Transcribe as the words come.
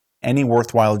any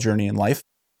worthwhile journey in life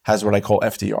has what I call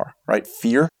FDR, right?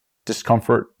 Fear,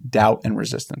 discomfort, doubt, and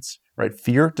resistance, right?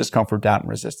 Fear, discomfort, doubt, and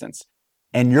resistance.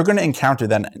 And you're going to encounter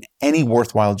that in any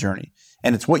worthwhile journey.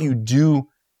 And it's what you do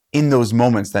in those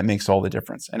moments that makes all the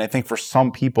difference. And I think for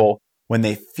some people, when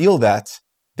they feel that,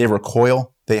 they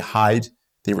recoil, they hide,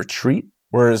 they retreat.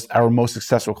 Whereas our most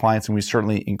successful clients, and we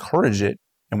certainly encourage it,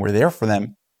 and we're there for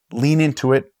them, lean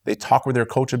into it. They talk with their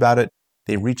coach about it.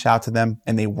 They reach out to them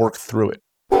and they work through it.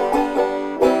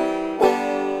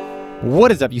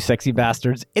 What is up, you sexy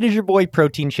bastards? It is your boy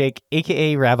Protein Shake,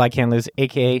 aka Rabbi Can't Lose,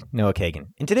 aka Noah Kagan.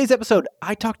 In today's episode,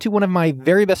 I talked to one of my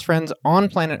very best friends on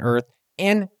planet Earth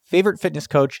and favorite fitness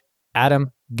coach, Adam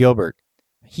Gilbert.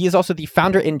 He is also the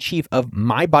founder-in-chief of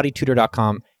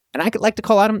mybodytutor.com, and I like to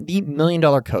call Adam the $1 million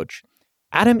coach.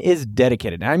 Adam is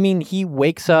dedicated. I mean, he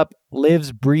wakes up,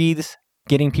 lives, breathes,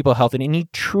 getting people healthy, and he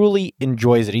truly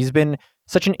enjoys it. He's been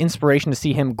such an inspiration to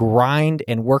see him grind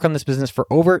and work on this business for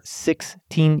over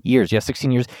 16 years. Yeah,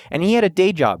 16 years. And he had a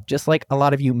day job, just like a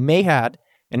lot of you may had,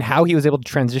 and how he was able to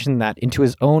transition that into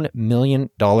his own $1 million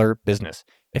business.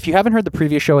 If you haven't heard the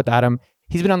previous show with Adam,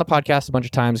 he's been on the podcast a bunch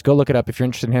of times. Go look it up if you're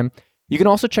interested in him. You can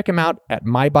also check him out at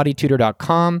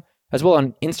mybodytutor.com, as well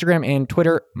on Instagram and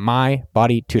Twitter,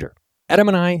 mybodytutor. Adam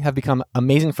and I have become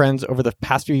amazing friends over the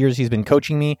past few years. He's been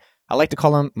coaching me. I like to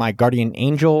call him my guardian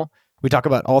angel. We talk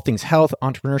about all things health,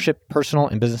 entrepreneurship, personal,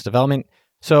 and business development.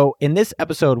 So in this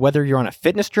episode, whether you're on a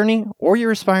fitness journey or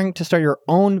you're aspiring to start your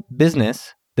own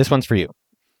business, this one's for you.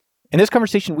 In this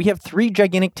conversation, we have 3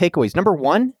 gigantic takeaways. Number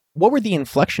 1, what were the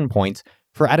inflection points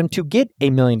for Adam to get a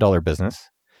 $1 million business?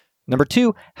 Number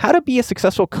 2, how to be a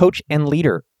successful coach and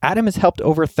leader. Adam has helped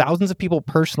over thousands of people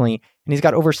personally, and he's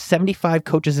got over 75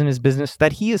 coaches in his business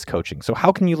that he is coaching. So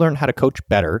how can you learn how to coach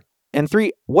better? And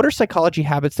 3, what are psychology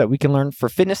habits that we can learn for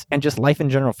fitness and just life in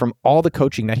general from all the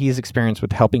coaching that he has experienced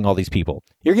with helping all these people?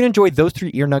 You're going to enjoy those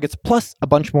 3 ear nuggets plus a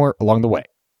bunch more along the way.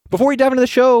 Before we dive into the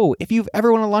show, if you've ever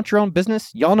want to launch your own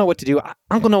business, y'all know what to do.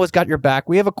 Uncle Noah's got your back.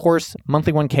 We have a course,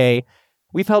 Monthly 1K.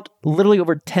 We've helped literally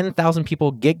over 10,000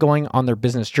 people get going on their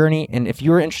business journey. And if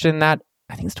you're interested in that,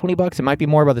 I think it's $20. It might be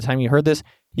more by the time you heard this.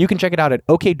 You can check it out at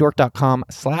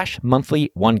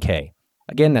okdork.com/monthly1k.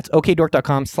 Again, that's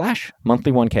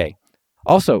okdork.com/monthly1k.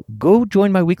 Also, go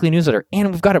join my weekly newsletter,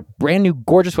 and we've got a brand new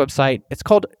gorgeous website. It's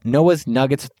called Noah's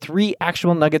Nuggets, 3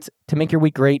 actionable nuggets to make your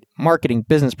week great, marketing,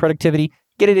 business, productivity.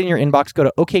 Get it in your inbox. Go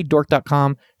to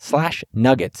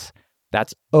okdork.com/nuggets.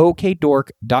 That's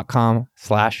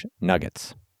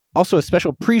okdork.com/nuggets. Also, a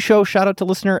special pre-show shout out to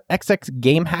listener XX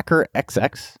Game Hacker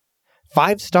XX.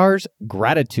 5 stars,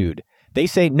 gratitude. They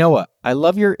say, Noah, I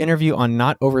love your interview on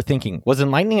not overthinking. Was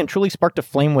enlightening and truly sparked a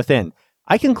flame within.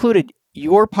 I concluded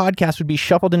your podcast would be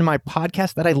shuffled into my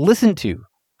podcast that I listened to.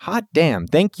 Hot damn.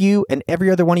 Thank you and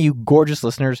every other one of you gorgeous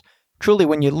listeners. Truly,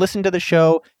 when you listen to the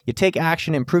show, you take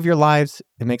action, improve your lives,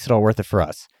 it makes it all worth it for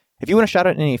us. If you want to shout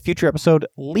out in any future episode,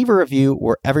 leave a review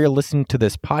wherever you're listening to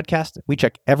this podcast. We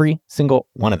check every single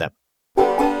one of them.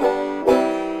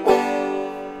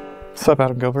 What's up,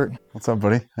 Adam Gilbert? What's up,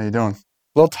 buddy? How you doing? A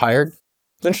little tired.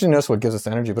 It's interesting to notice what gives us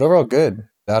energy, but overall good.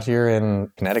 Out here in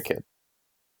Connecticut.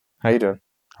 How you doing?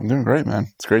 I'm doing great, man.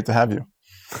 It's great to have you.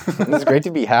 It's great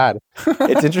to be had.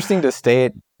 It's interesting to stay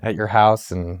at your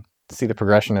house and see the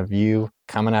progression of you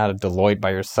coming out of Deloitte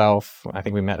by yourself. I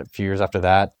think we met a few years after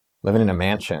that, living in a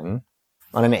mansion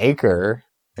on an acre.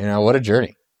 You know, what a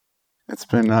journey. It's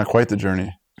been quite the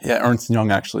journey. Yeah, Ernst & Young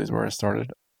actually is where I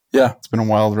started. Yeah, it's been a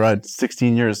wild ride.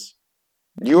 16 years.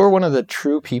 You are one of the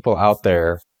true people out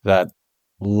there that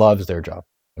loves their job.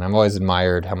 And I've always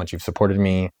admired how much you've supported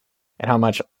me and how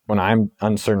much when I'm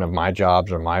uncertain of my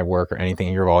jobs or my work or anything,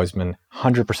 you've always been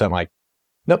 100% like,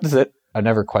 nope, this is it. I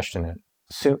never question it.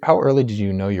 So how early did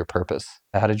you know your purpose?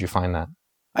 How did you find that?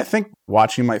 I think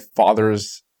watching my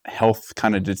father's health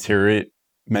kind of deteriorate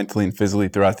mentally and physically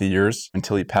throughout the years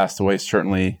until he passed away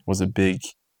certainly was a big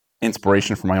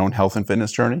inspiration for my own health and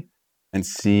fitness journey. And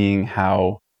seeing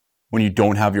how when you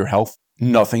don't have your health,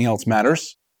 nothing else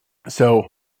matters. So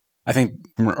I think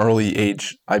from an early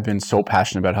age, I've been so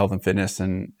passionate about health and fitness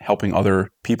and helping other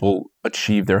people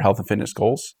achieve their health and fitness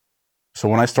goals. So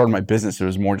when I started my business, it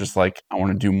was more just like, I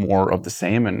want to do more of the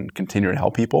same and continue to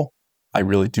help people. I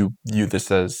really do view this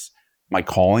as my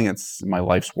calling. It's my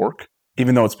life's work.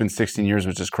 Even though it's been 16 years,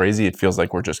 which is crazy, it feels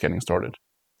like we're just getting started.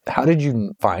 How did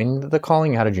you find the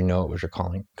calling? How did you know it was your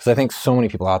calling? Because I think so many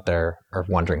people out there are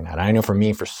wondering that. I know for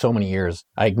me, for so many years,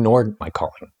 I ignored my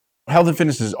calling. Health and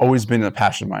fitness has always been a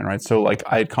passion of mine, right? So like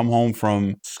I'd come home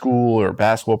from school or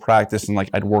basketball practice and like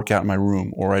I'd work out in my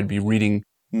room, or I'd be reading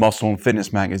muscle and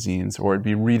fitness magazines, or I'd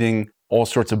be reading all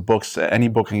sorts of books, any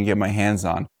book I can get my hands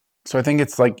on. So I think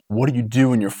it's like, what do you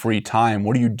do in your free time?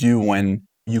 What do you do when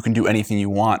you can do anything you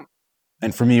want?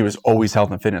 And for me, it was always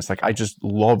health and fitness. Like I just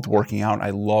loved working out.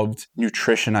 I loved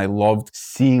nutrition. I loved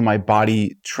seeing my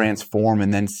body transform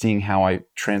and then seeing how I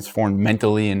transformed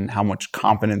mentally and how much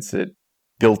confidence it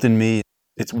built in me.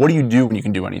 It's what do you do when you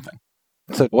can do anything?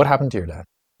 So what happened to your dad?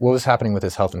 What was happening with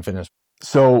his health and fitness?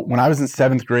 So when I was in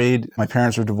 7th grade, my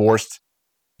parents were divorced.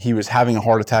 He was having a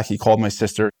heart attack. He called my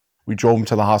sister. We drove him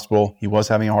to the hospital. He was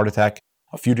having a heart attack.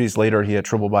 A few days later, he had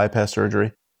triple bypass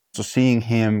surgery. So seeing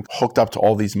him hooked up to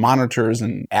all these monitors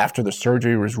and after the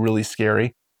surgery was really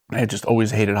scary. I had just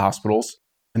always hated hospitals.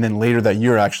 And then later that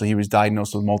year, actually, he was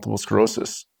diagnosed with multiple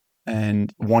sclerosis.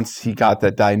 And once he got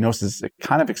that diagnosis, it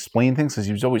kind of explained things because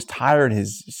he was always tired.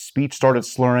 His speech started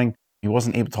slurring. He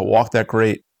wasn't able to walk that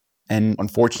great. And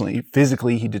unfortunately,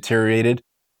 physically, he deteriorated.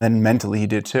 Then mentally, he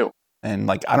did too. And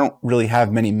like, I don't really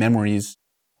have many memories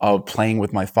of playing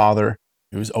with my father.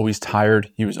 He was always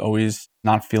tired. He was always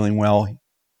not feeling well.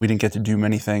 We didn't get to do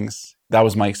many things. That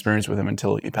was my experience with him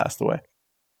until he passed away.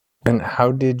 And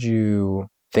how did you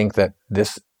think that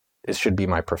this should be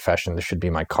my profession, this should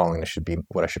be my calling, this should be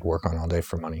what I should work on all day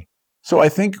for money? So I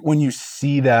think when you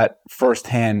see that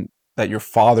firsthand, that your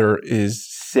father is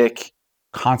sick,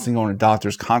 constantly going to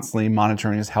doctors, constantly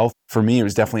monitoring his health, for me, it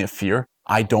was definitely a fear.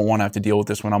 I don't want to have to deal with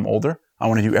this when I'm older. I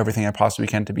want to do everything I possibly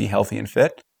can to be healthy and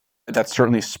fit. That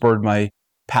certainly spurred my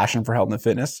passion for health and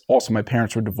fitness. Also, my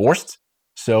parents were divorced.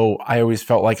 So I always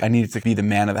felt like I needed to be the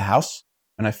man of the house.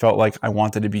 And I felt like I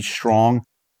wanted to be strong.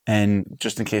 And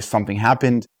just in case something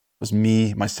happened, it was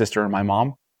me, my sister, and my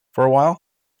mom for a while.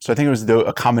 So I think it was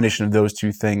a combination of those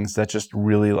two things that just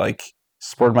really like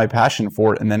spurred my passion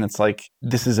for it. And then it's like,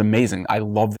 this is amazing. I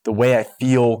love the way I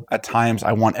feel at times.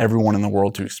 I want everyone in the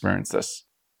world to experience this.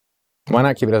 Why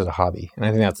not keep it as a hobby? And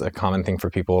I think that's a common thing for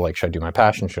people. Like, should I do my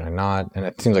passion? Should I not? And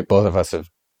it seems like both of us have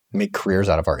made careers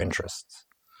out of our interests.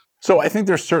 So I think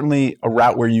there's certainly a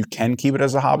route where you can keep it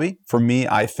as a hobby. For me,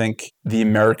 I think the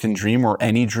American dream, or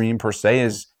any dream per se,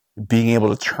 is being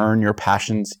able to turn your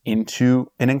passions into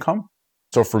an income.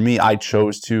 So for me, I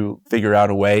chose to figure out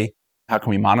a way, how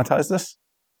can we monetize this?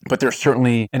 But there's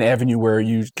certainly an avenue where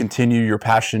you continue your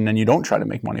passion and you don't try to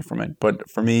make money from it. But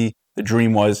for me, the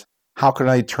dream was, how could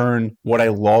I turn what I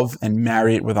love and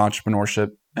marry it with entrepreneurship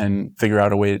and figure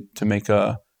out a way to make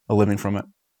a living from it?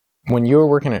 When you were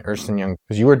working at Ernst & Young,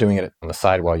 because you were doing it on the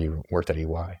side while you worked at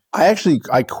EY.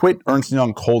 I quit Ernst &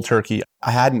 Young cold turkey. I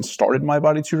hadn't started My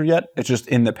Body Tutor yet. It's just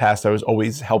in the past, I was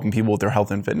always helping people with their health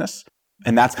and fitness.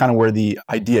 And that's kind of where the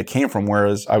idea came from,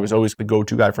 whereas I was always the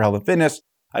go-to guy for health and fitness.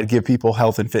 I'd give people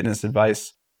health and fitness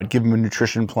advice. I'd give them a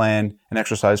nutrition plan, an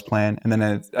exercise plan, and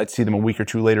then I'd see them a week or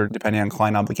two later, depending on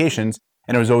client obligations.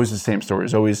 And it was always the same story. It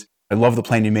was always, I love the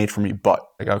plan you made for me, but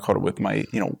I got caught up with my,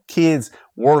 kids,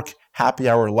 work, happy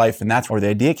hour life. And that's where the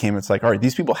idea came. It's like, all right,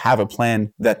 these people have a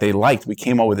plan that they liked. We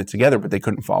came up with it together, but they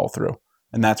couldn't follow through.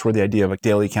 And that's where the idea of like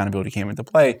daily accountability came into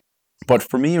play. But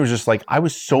for me, it was just like, I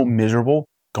was so miserable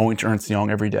going to Ernst & Young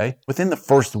every day. Within the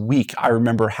first week, I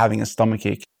remember having a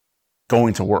stomachache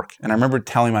going to work. And I remember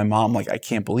telling my mom, like, I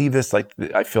can't believe this. Like,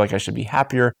 I feel like I should be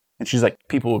happier. And she's like,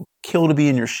 people would kill to be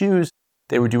in your shoes.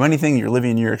 They would do anything. You're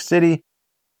living in New York City.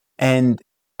 And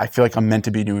I feel like I'm meant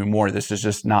to be doing more. This is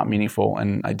just not meaningful.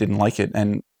 And I didn't like it.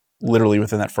 And literally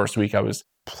within that first week, I was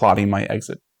plotting my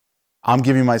exit. I'm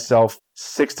giving myself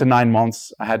 6 to 9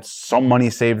 months. I had some money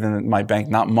saved in my bank,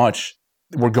 not much.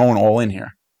 We're going all in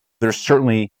here. There's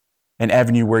certainly an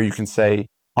avenue where you can say,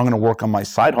 I'm going to work on my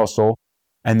side hustle.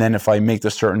 And then if I make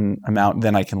the certain amount,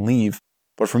 then I can leave.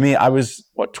 But for me, I was,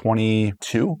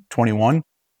 22, 21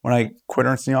 when I quit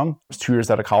Ernst & Young. I was 2 years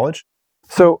out of college.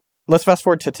 So let's fast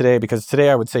forward to today, because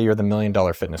today I would say you're the $1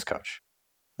 million fitness coach.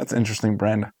 That's an interesting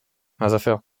brand. How's that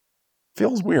feel?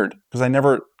 Feels weird because I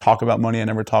never talk about money. I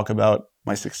never talk about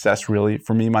my success, really.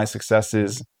 For me, my success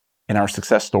is in our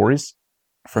success stories.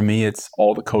 For me, it's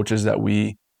all the coaches that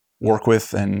we work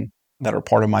with and that are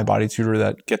part of My Body Tutor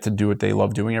that get to do what they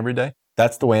love doing every day.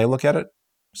 That's the way I look at it.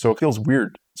 So it feels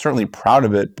weird. Certainly proud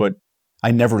of it, but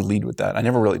I never lead with that. I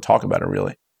never really talk about it,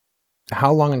 really.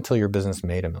 How long until your business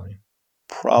made $1 million?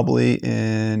 Probably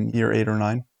in year 8 or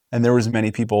 9. And there was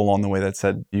many people along the way that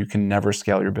said, you can never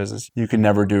scale your business. You can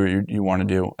never do what you want to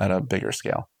do at a bigger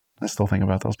scale. I still think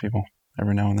about those people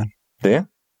every now and then. Yeah?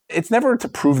 It's never to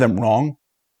prove them wrong.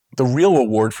 The real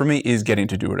reward for me is getting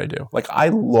to do what I do. Like, I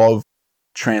love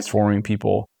transforming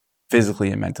people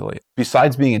physically and mentally.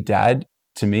 Besides being a dad,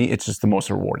 to me, it's just the most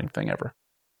rewarding thing ever.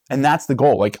 And that's the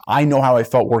goal. Like, I know how I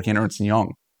felt working at Ernst &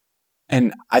 Young.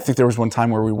 And I think there was one time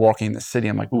where we were walking in the city.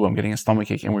 I'm like, ooh, I'm getting a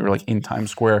stomachache. And we were like in Times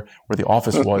Square where the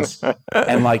office was.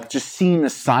 And like just seeing the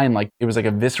sign, like it was like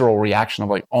a visceral reaction of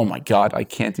like, oh my God, I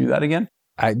can't do that again.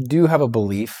 I do have a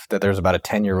belief that there's about a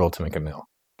 10-year rule to make a meal.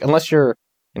 Unless you're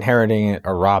inheriting it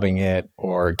or robbing it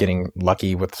or getting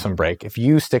lucky with some break. If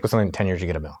you stick with something 10 years, you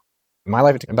get a meal. In my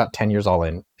life, it took about 10 years all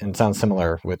in, and it sounds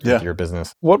similar with your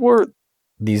business. What were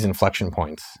these inflection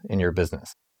points in your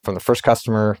business? From the first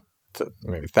customer to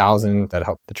maybe 1,000 that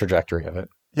helped the trajectory of it?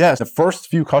 Yeah, the first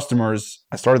few customers,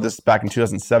 I started this back in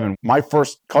 2007. My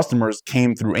first customers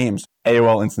came through AIMS,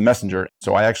 AOL Instant Messenger.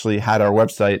 So I actually had our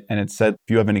website and it said,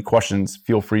 if you have any questions,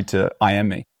 feel free to IM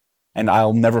me. And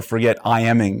I'll never forget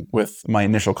IMing with my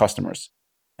initial customers.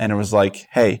 And it was like,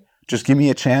 hey, just give me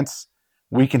a chance.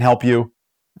 We can help you.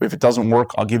 If it doesn't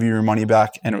work, I'll give you your money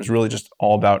back. And it was really just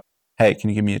all about, hey, can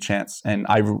you give me a chance? And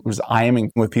I was IMing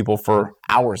with people for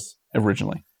hours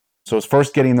originally. So it was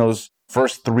first getting those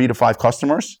first 3 to 5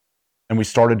 customers. And we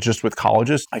started just with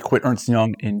colleges. I quit Ernst &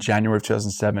 Young in January of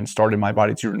 2007, started My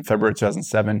Body Tutor in February of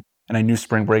 2007, and I knew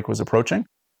spring break was approaching.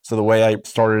 So the way I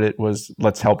started it was,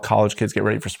 let's help college kids get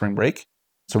ready for spring break.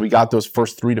 So we got those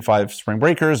first 3 to 5 spring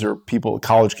breakers or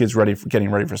college kids getting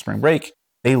ready for spring break.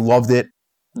 They loved it.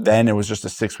 Then it was just a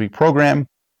 6-week program.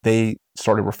 They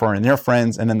started referring their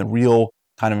friends. And then the real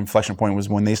kind of inflection point was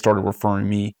when they started referring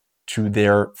me to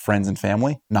their friends and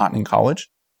family, not in college.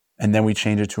 And then we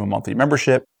changed it to a monthly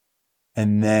membership.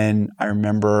 And then I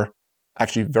remember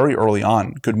actually very early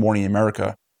on, Good Morning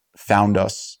America found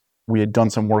us. We had done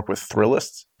some work with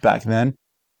Thrillist back then,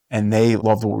 and they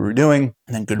loved what we were doing.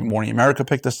 And then Good Morning America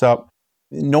picked us up.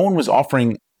 No one was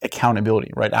offering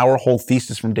accountability, right? Our whole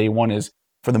thesis from day one is,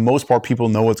 for the most part, people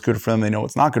know what's good for them. They know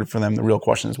what's not good for them. The real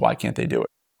question is, why can't they do it,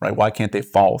 right? Why can't they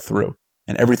follow through?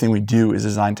 And everything we do is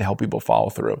designed to help people follow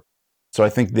through. So I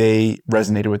think they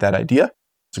resonated with that idea.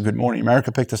 So Good Morning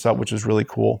America picked us up, which was really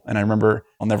cool. And I remember,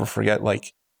 I'll never forget,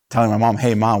 like telling my mom,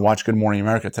 hey, Mom, watch Good Morning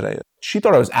America today. She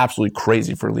thought I was absolutely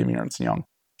crazy for leaving Ernst & Young.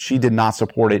 She did not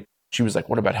support it. She was like,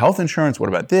 what about health insurance? What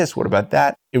about this? What about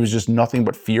that? It was just nothing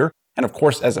but fear. And of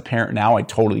course, as a parent now, I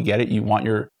totally get it. You want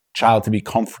your child to be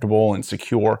comfortable and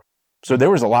secure. So there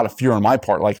was a lot of fear on my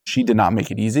part. Like, she did not make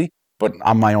it easy, but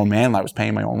I'm my own man. I was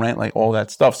paying my own rent, like all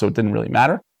that stuff. So it didn't really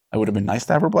matter. It would have been nice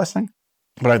to have her blessing.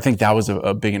 But I think that was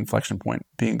a big inflection point,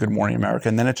 being Good Morning America.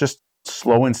 And then it just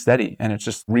slow and steady. And it's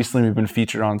just recently we've been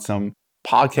featured on some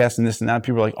podcasts and this and that.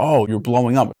 People are like, oh, you're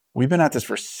blowing up. We've been at this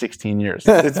for 16 years.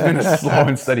 It's been a slow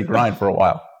and steady grind for a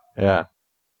while. Yeah.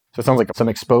 So it sounds like some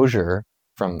exposure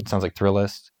from, it sounds like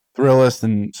Thrillist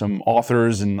and some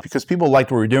authors. And because people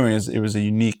liked what we were doing, it was a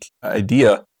unique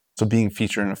idea. So being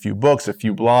featured in a few books, a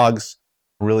few blogs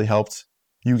really helped.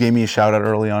 You gave me a shout out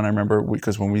early on, I remember,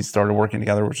 because when we started working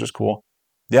together, which was cool.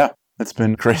 Yeah, it's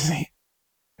been crazy.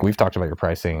 We've talked about your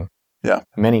pricing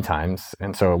many times.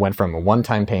 And so it went from a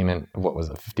one-time payment, what was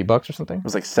it, $50 or something? It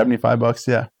was like $75,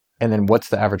 yeah. And then what's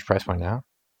the average price point now?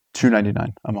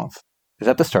 $299 a month. Is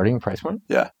that the starting price point?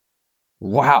 Yeah.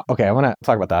 Wow. Okay, I want to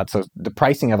talk about that. So the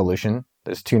pricing evolution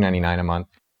is $299 a month.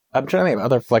 I'm trying to think of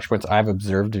other flex points I've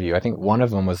observed of you. I think one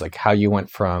of them was like how you went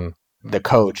from the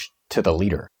coach to the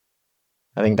leader.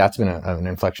 I think that's been an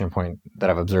inflection point that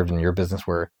I've observed in your business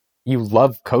where you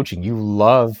love coaching, you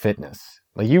love fitness.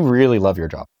 Like, you really love your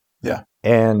job. Yeah.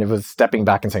 And it was stepping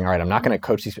back and saying, all right, I'm not going to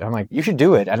coach these people. I'm like, you should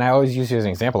do it. And I always use you as an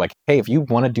example, like, hey, if you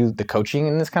want to do the coaching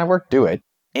in this kind of work, do it.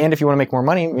 And if you want to make more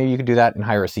money, maybe you could do that and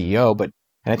hire a CEO. And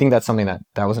I think that's something that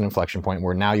was an inflection point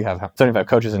where now you have 75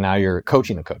 coaches and now you're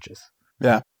coaching the coaches.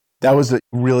 Yeah. That was a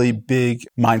really big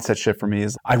mindset shift for me.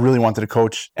 Is I really wanted to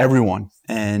coach everyone.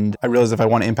 And I realized if I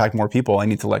want to impact more people, I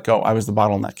need to let go. I was the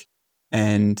bottleneck.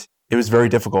 And it was very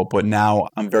difficult, but now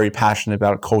I'm very passionate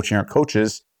about coaching our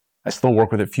coaches. I still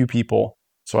work with a few people,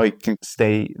 so I can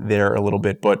stay there a little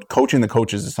bit. But coaching the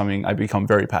coaches is something I become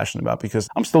very passionate about because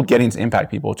I'm still getting to impact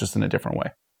people just in a different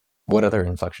way. What other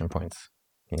inflection points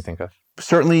can you think of?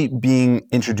 Certainly being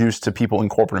introduced to people in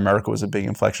corporate America was a big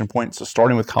inflection point. So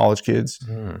starting with college kids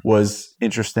was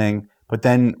interesting, but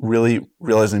then really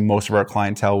realizing most of our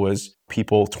clientele was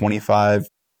people 25,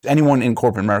 anyone in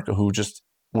corporate America who just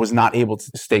was not able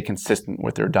to stay consistent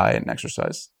with their diet and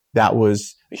exercise. That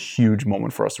was a huge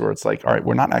moment for us where it's like, all right,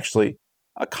 we're not actually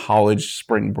a college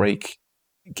spring break,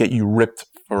 get you ripped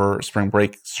for spring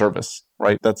break service,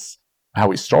 right? That's how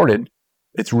we started.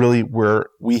 It's really where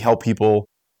we help people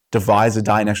devise a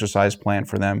diet and exercise plan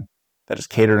for them that is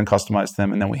catered and customized to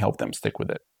them, and then we help them stick with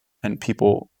it. And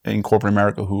people in corporate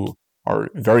America who are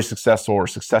very successful or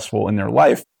successful in their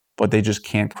life, but they just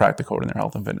can't crack the code in their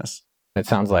health and fitness. It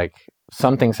sounds like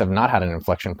some things have not had an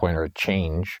inflection point or a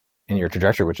change in your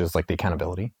trajectory, which is like the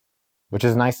accountability. which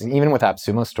is nice. And even with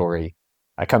AppSumo's story,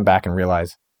 I come back and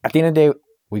realize at the end of the day,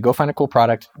 we go find a cool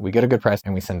product, we get a good price,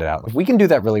 and we send it out. If we can do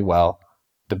that really well,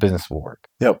 the business will work.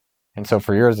 Yep. And so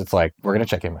for yours, it's like, we're going to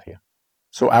check in with you.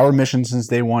 So our mission since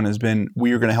day one has been,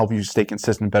 we are going to help you stay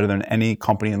consistent better than any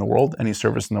company in the world, any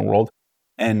service in the world.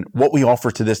 And what we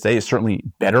offer to this day is certainly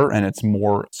better and it's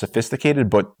more sophisticated,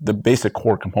 but the basic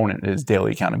core component is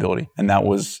daily accountability. And that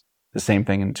was the same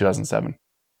thing in 2007.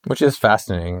 Which is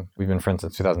fascinating. We've been friends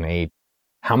since 2008.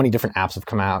 How many different apps have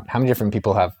come out? How many different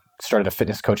people have started a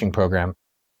fitness coaching program,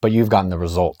 but you've gotten the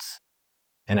results?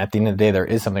 And at the end of the day, there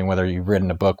is something, whether you've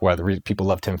written a book, whether people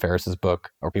love Tim Ferriss's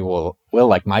book, or people will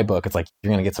like my book, it's like,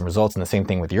 you're going to get some results. And the same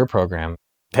thing with your program.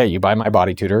 Hey, you buy my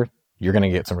Body Tutor, you're going to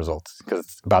get some results because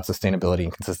it's about sustainability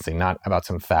and consistency, not about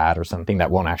some fad or something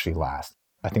that won't actually last.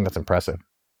 I think that's impressive.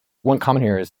 One comment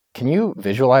here is, can you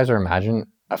visualize or imagine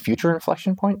a future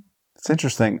inflection point? It's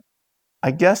interesting.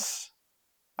 I guess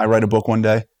I write a book one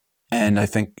day, and I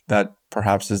think that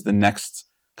perhaps is the next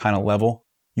kind of level.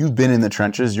 You've been in the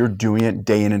trenches. You're doing it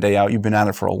day in and day out. You've been at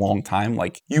it for a long time.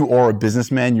 Like, you are a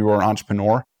businessman, you are an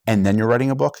entrepreneur, and then you're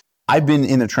writing a book. I've been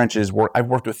in the trenches where I've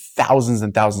worked with thousands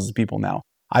and thousands of people now.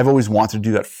 I've always wanted to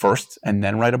do that first and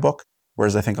then write a book,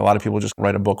 whereas I think a lot of people just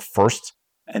write a book first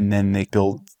and then they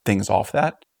build things off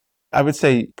that. I would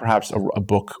say perhaps a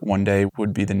book one day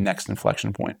would be the next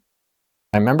inflection point.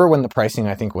 I remember when the pricing,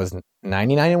 I think, was $99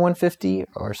 and $150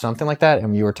 or something like that.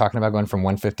 And you were talking about going from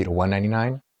 $150 to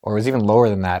 $199, or it was even lower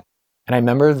than that. And I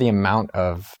remember the amount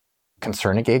of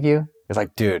concern it gave you. It was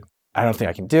like, dude, I don't think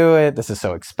I can do it. This is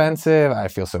so expensive. I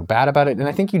feel so bad about it. And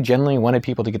I think you genuinely wanted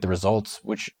people to get the results,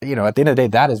 which, at the end of the day,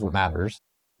 that is what matters.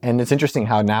 And it's interesting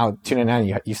how now,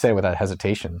 $299, you say it without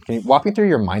hesitation. Can you walk me through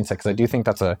your mindset? Because I do think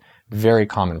that's a very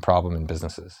common problem in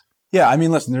businesses. Yeah, I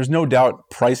mean, listen, there's no doubt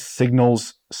price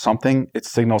signals something. It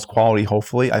signals quality,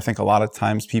 hopefully. I think a lot of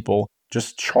times people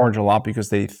just charge a lot because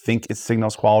they think it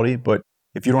signals quality. But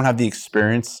if you don't have the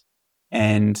experience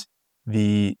and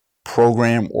the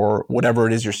program or whatever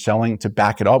it is you're selling to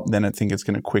back it up, then I think it's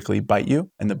going to quickly bite you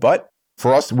in the butt.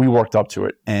 For us, we worked up to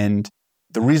it. And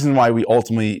the reason why we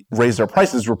ultimately raised our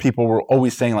prices were people were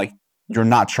always saying, like, you're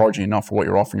not charging enough for what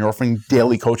you're offering. You're offering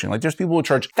daily coaching. Like, there's people who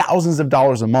charge thousands of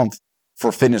dollars a month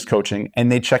for fitness coaching,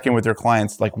 and they check in with their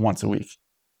clients like once a week.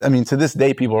 I mean, to this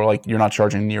day, people are like, you're not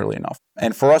charging nearly enough.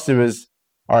 And for us, it was,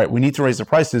 all right, we need to raise the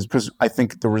prices because I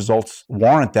think the results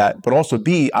warrant that. But also,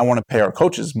 B, I want to pay our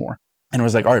coaches more. And it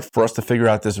was like, all right, for us to figure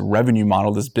out this revenue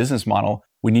model, this business model,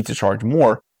 we need to charge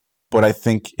more. But I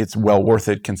think it's well worth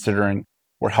it considering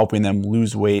we're helping them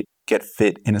lose weight, get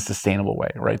fit in a sustainable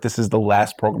way, right? This is the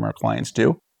last program our clients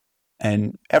do.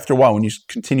 And after a while, when you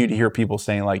continue to hear people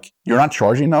saying like, you're not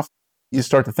charging enough, you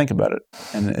start to think about it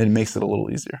and it makes it a little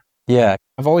easier. Yeah.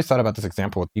 I've always thought about this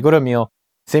example. You go to a meal,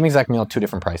 same exact meal, two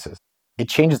different prices. It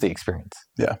changes the experience.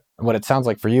 Yeah. What it sounds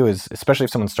like for you is, especially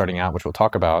if someone's starting out, which we'll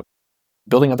talk about,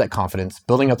 building up that confidence,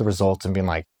 building up the results and being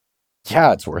like,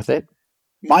 yeah, it's worth it.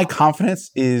 My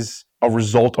confidence is a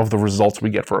result of the results we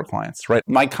get for our clients, right?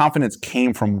 My confidence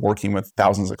came from working with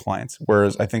thousands of clients,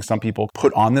 whereas I think some people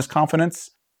put on this confidence.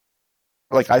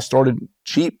 Like, I started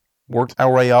cheap, worked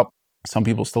our way up. Some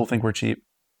people still think we're cheap.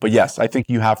 But yes, I think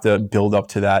you have to build up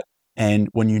to that. And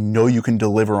when you know you can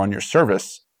deliver on your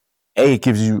service, A, it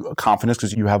gives you confidence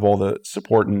because you have all the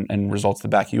support and results to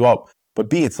back you up. But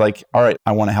B, it's like, all right,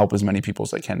 I want to help as many people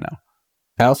as I can now.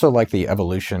 I also like the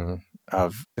evolution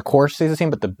of the core stays the same,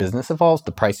 but the business evolves,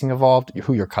 the pricing evolved,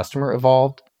 who your customer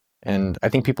evolved. And I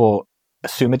think people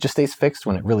assume it just stays fixed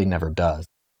when it really never does.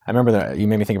 I remember that you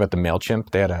made me think about the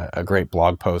MailChimp. They had a great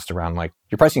blog post around like,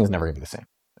 your pricing is never going to be the same.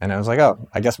 And I was like, oh,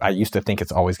 I guess I used to think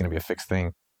it's always going to be a fixed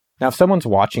thing. Now, if someone's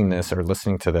watching this or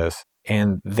listening to this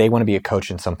and they want to be a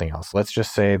coach in something else, let's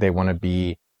just say they want to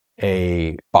be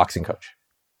a boxing coach.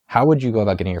 How would you go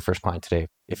about getting your first client today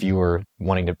if you were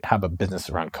wanting to have a business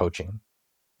around coaching?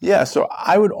 Yeah, so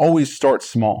I would always start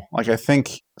small. Like, I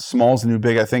think small is the new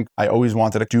big. I think I always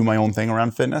wanted to do my own thing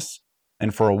around fitness.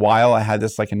 And for a while, I had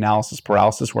this like analysis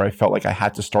paralysis where I felt like I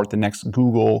had to start the next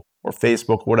Google or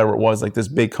Facebook, whatever it was, like this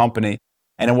big company.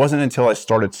 And it wasn't until I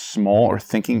started small or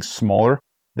thinking smaller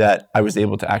that I was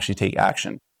able to actually take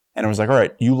action. And I was like, all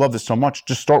right, you love this so much,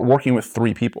 just start working with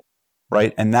 3 people,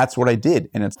 right? And that's what I did.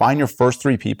 And it's find your first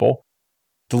 3 people,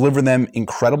 deliver them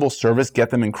incredible service,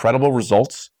 get them incredible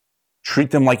results,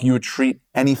 treat them like you would treat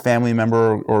any family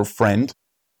member or friend.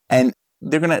 And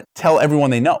they're going to tell everyone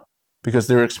they know because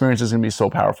their experience is going to be so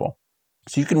powerful.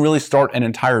 So you can really start an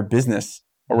entire business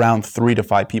around 3 to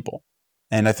 5 people.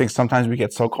 And I think sometimes we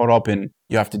get so caught up in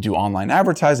you have to do online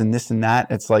advertising, this and that.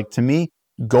 It's like, to me,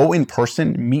 go in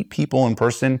person, meet people in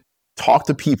person, talk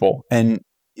to people. And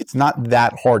it's not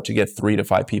that hard to get 3 to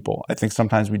 5 people. I think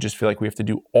sometimes we just feel like we have to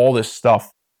do all this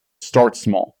stuff. Start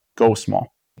small, go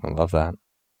small. I love that.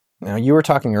 Now, you were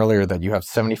talking earlier that you have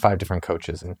 75 different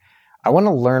coaches, and I want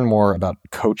to learn more about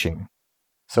coaching.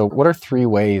 So what are 3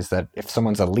 ways that if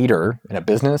someone's a leader in a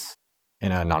business,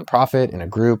 in a nonprofit, in a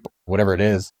group, whatever it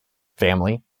is,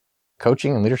 family,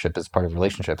 coaching and leadership is part of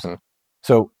relationships. And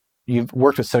so you've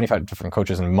worked with 75 different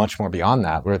coaches and much more beyond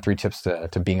that. What are 3 tips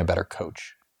to being a better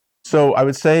coach? So I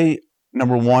would say,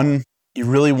 number 1, you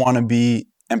really want to be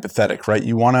empathetic, right?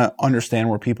 You want to understand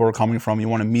where people are coming from. You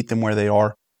want to meet them where they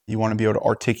are. You want to be able to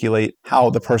articulate how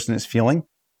the person is feeling.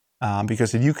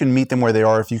 Because if you can meet them where they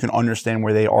are, if you can understand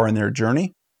where they are in their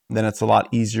journey, then it's a lot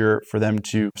easier for them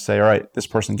to say, all right, this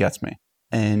person gets me.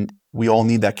 And we all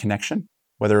need that connection,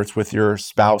 whether it's with your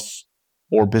spouse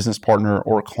or business partner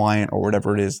or client or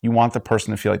whatever it is. You want the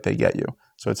person to feel like they get you.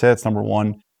 So I'd say that's number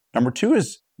 1. Number 2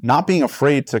 is not being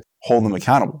afraid to hold them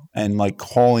accountable and like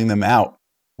calling them out.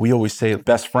 We always say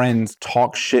best friends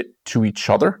talk shit to each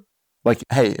other. Like,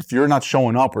 hey, if you're not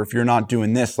showing up or if you're not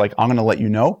doing this, like I'm going to let you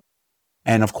know.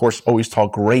 And of course, always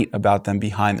talk great about them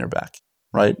behind their back,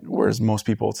 right? Whereas most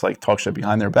people, it's like talk shit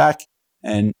behind their back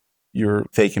and you're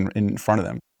fake in front of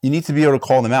them. You need to be able to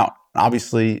call them out.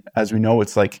 Obviously, as we know,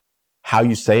 it's like how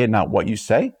you say it, not what you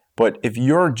say. But if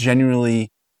you're genuinely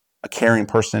a caring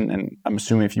person, and I'm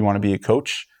assuming if you want to be a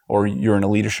coach or you're in a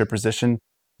leadership position,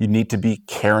 you need to be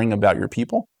caring about your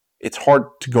people. It's hard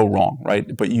to go wrong,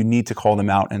 right? But you need to call them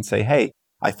out and say, hey,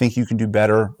 I think you can do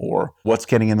better, or what's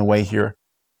getting in the way here,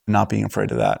 not being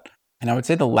afraid of that. And I would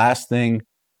say the last thing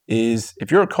is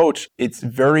if you're a coach, it's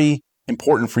very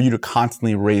important for you to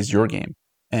constantly raise your game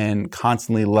and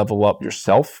constantly level up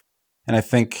yourself. And I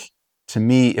think to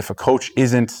me, if a coach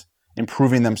isn't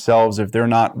improving themselves, if they're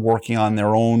not working on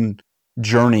their own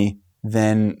journey,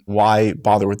 then why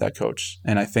bother with that coach?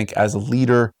 And I think as a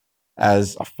leader,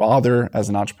 as a father, as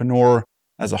an entrepreneur,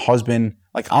 as a husband,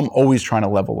 like I'm always trying to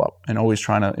level up and always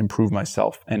trying to improve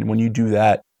myself. And when you do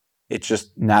that, it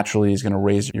just naturally is going to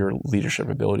raise your leadership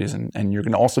abilities and you're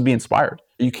going to also be inspired.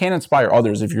 You can't inspire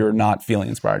others if you're not feeling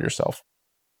inspired yourself.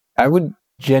 I would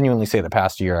genuinely say the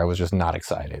past year, I was just not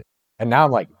excited. And now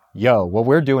I'm like, yo, what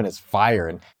we're doing is fire.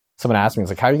 And someone asked me,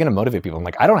 it's like, how are you going to motivate people? I'm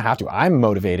like, I don't have to. I'm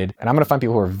motivated. And I'm going to find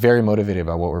people who are very motivated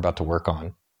about what we're about to work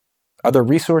on. Are there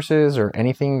resources or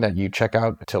anything that you check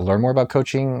out to learn more about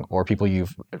coaching or people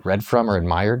you've read from or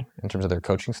admired in terms of their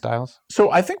coaching styles? So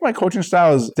I think my coaching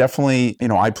style is definitely,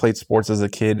 I played sports as a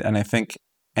kid, and I think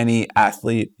any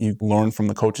athlete, you learn from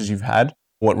the coaches you've had.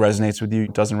 What resonates with you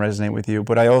doesn't resonate with you.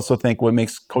 But I also think what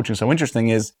makes coaching so interesting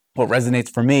is what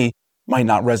resonates for me might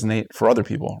not resonate for other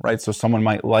people, right? So someone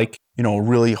might like, a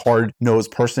really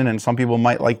hard-nosed person, and some people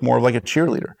might like more of like a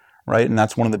cheerleader. Right? And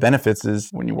that's one of the benefits is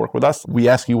when you work with us, we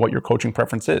ask you what your coaching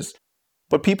preference is.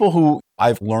 But people who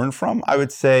I've learned from, I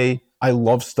would say I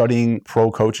love studying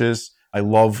pro coaches. I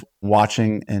love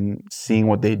watching and seeing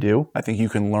what they do. I think you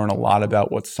can learn a lot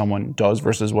about what someone does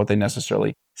versus what they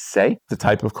necessarily say, the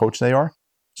type of coach they are.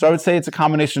 So I would say it's a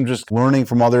combination of just learning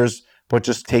from others, but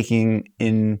just taking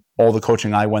in all the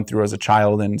coaching I went through as a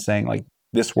child and saying like,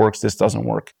 this works, this doesn't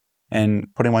work, and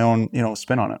putting my own,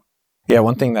 spin on it. Yeah,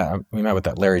 one thing that we met with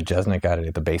that Larry Jesnick guy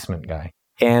today, the basement guy.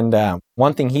 And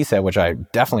one thing he said, which I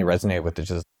definitely resonate with, is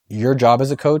just your job as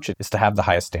a coach is to have the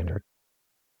highest standard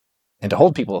and to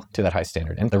hold people to that high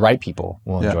standard. And the right people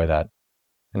will enjoy that.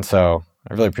 And so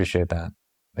I really appreciate that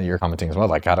you're commenting as well.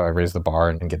 Like, how do I raise the bar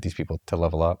and get these people to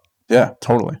level up? Yeah,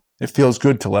 totally. It feels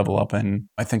good to level up. And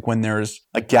I think when there's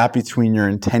a gap between your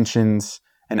intentions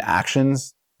and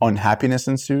actions, unhappiness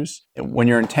ensues. When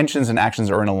your intentions and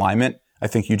actions are in alignment, I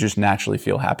think you just naturally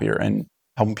feel happier, and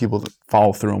helping people to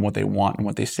follow through on what they want and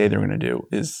what they say they're going to do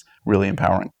is really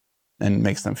empowering and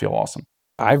makes them feel awesome.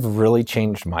 I've really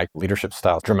changed my leadership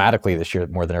style dramatically this year,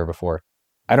 more than ever before.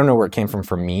 I don't know where it came from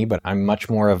for me, but I'm much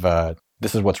more of a,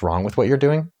 this is what's wrong with what you're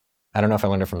doing. I don't know if I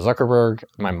learned it from Zuckerberg.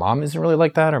 My mom isn't really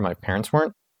like that, or my parents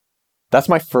weren't. That's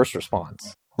my first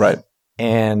response. Right.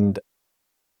 And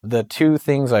the 2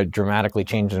 things I dramatically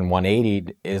changed in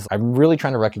 180 is I'm really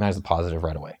trying to recognize the positive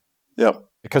right away. Yep.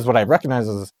 Because what I recognize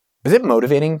is it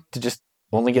motivating to just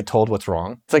only get told what's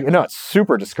wrong? It's like, no, it's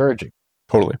super discouraging.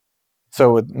 Totally.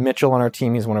 So with Mitchell on our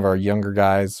team, he's one of our younger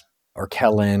guys, or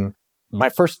Kellen. My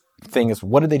first thing is,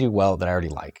 what do they do well that I already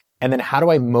like? And then how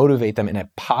do I motivate them in a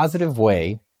positive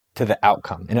way to the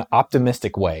outcome, in an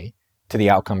optimistic way to the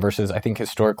outcome versus I think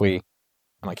historically,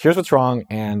 I'm like, here's what's wrong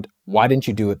and why didn't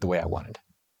you do it the way I wanted?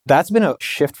 That's been a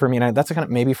shift for me. And that's a kind of,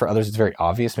 maybe for others, it's very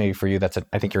obvious. Maybe for you,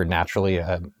 I think you're naturally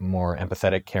a more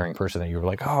empathetic, caring person that you're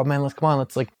like, oh man, let's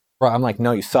like, bro, I'm like,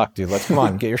 no, you suck, dude. Let's come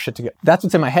on, get your shit together. That's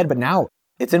what's in my head. But now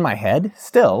it's in my head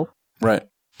still, Right.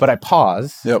 but I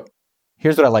pause. Yep.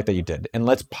 Here's what I like that you did. And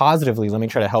let me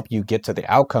try to help you get to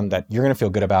the outcome that you're going to feel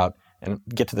good about and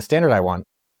get to the standard I want.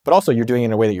 But also you're doing it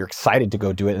in a way that you're excited to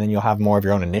go do it. And then you'll have more of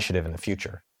your own initiative in the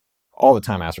future. All the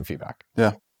time I ask for feedback.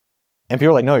 Yeah. And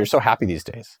people are like, no, you're so happy these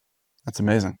days. That's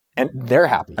amazing. And they're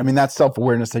happy. I mean, that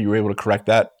self-awareness that you were able to correct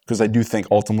that, because I do think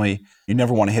ultimately you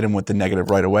never want to hit them with the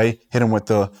negative right away. Hit them with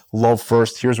the love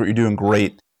first. Here's what you're doing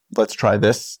great. Let's try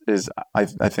this is, I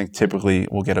think typically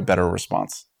we'll get a better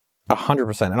response.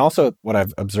 100%. And also what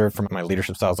I've observed from my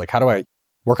leadership style is like, how do I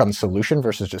work on the solution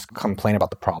versus just complain about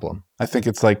the problem? I think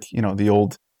it's like, the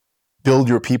old build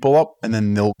your people up and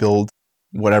then they'll build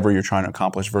whatever you're trying to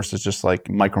accomplish versus just like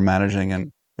micromanaging.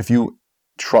 And if you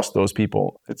trust those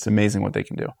people, it's amazing what they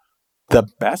can do. The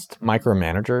best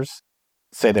micromanagers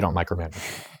say they don't micromanage.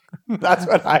 That's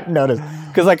what I've noticed.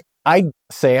 Because like I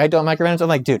say I don't micromanage. I'm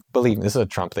like, dude, believe me, this is a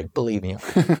Trump thing. Believe me.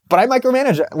 But I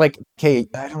micromanage. Like, hey,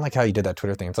 I don't like how you did that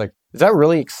Twitter thing. It's like, is that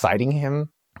really exciting him?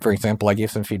 For example, I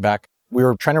gave some feedback. We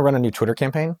were trying to run a new Twitter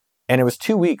campaign and it was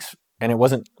 2 weeks and it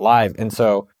wasn't live. And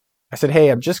so I said, hey,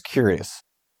 I'm just curious.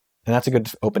 And that's a good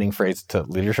opening phrase to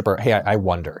leadership. Or, hey, I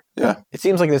wonder. Yeah. It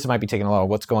seems like this might be taking a while.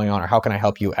 What's going on? Or how can I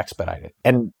help you expedite it?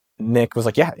 And Nick was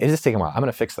like, yeah, it is taking a while. I'm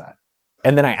going to fix that.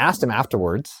 And then I asked him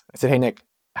afterwards. I said, hey, Nick,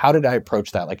 how did I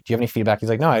approach that? Like, do you have any feedback? He's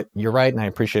like, no, you're right. And I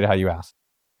appreciate how you asked.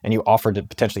 And you offered to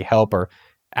potentially help or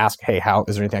ask, hey,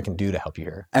 is there anything I can do to help you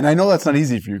here? And I know that's not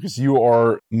easy for you because you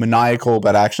are maniacal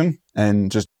about action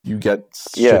and just you get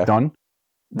shit done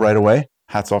right away.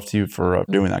 Hats off to you for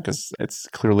doing that because it's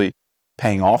clearly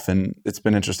paying off. And it's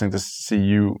been interesting to see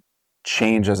you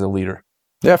change as a leader.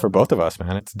 Yeah, for both of us,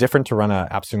 man. It's different to run an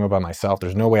AppSumo by myself.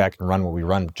 There's no way I can run what we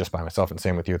run just by myself. And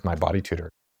same with you with my body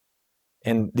tutor.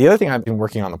 And the other thing I've been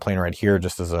working on the plane right here,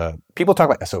 just as people talk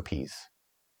about SOPs,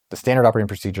 the standard operating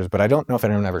procedures, but I don't know if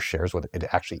anyone ever shares what it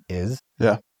actually is.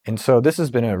 Yeah. And so this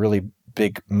has been a really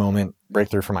big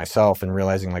breakthrough for myself in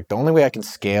realizing like the only way I can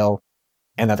scale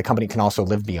and that the company can also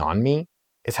live beyond me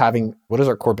is having what is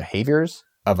our core behaviors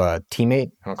of a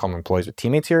teammate. I don't call them employees, but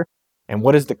teammates here. And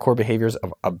what is the core behaviors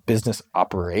of a business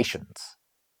operations?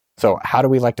 So how do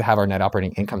we like to have our net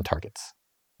operating income targets?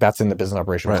 That's in the business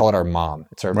operation. We call it our MOM.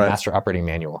 It's our master operating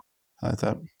manual. I like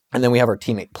that. And then we have our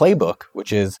teammate playbook,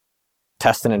 which is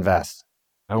test and invest.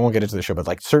 I won't get into the show, but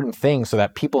like certain things so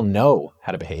that people know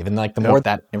how to behave. And like the more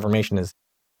that information is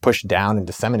pushed down and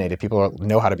disseminated, people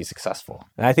know how to be successful.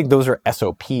 And I think those are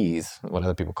SOPs, what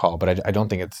other people call, but I don't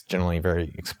think it's generally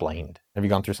very explained. Have you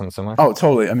gone through something similar? Oh,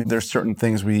 totally. I mean, there's certain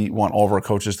things we want all of our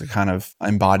coaches to kind of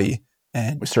embody,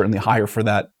 and we certainly hire for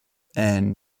that.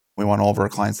 And we want all of our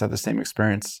clients to have the same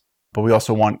experience, but we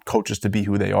also want coaches to be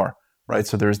who they are, right?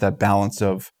 So there's that balance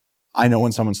of, I know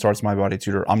when someone starts My Body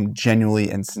Tutor, I'm genuinely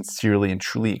and sincerely and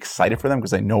truly excited for them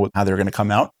because I know how they're going to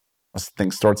come out. This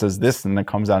thing starts as this and then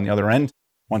comes out on the other end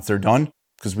once they're done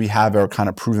because we have our kind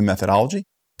of proven methodology.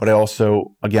 But I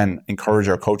also, again, encourage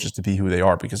our coaches to be who they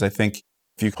are because I think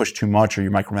if you push too much or you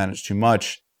micromanage too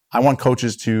much, I want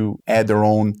coaches to add their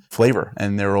own flavor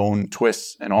and their own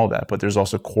twists and all that. But there's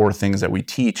also core things that we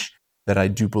teach that I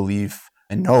do believe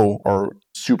and know are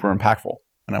super impactful.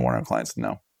 And I want our clients to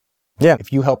know. Yeah.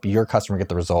 If you help your customer get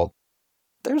the result,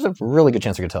 there's a really good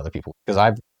chance you're going to tell other people because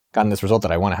I've gotten this result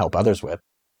that I want to help others with.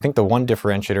 I think the one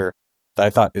differentiator that I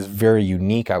thought is very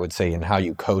unique, I would say, in how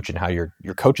you coach and how your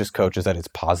coaches coach is that it's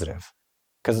positive.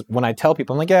 Because when I tell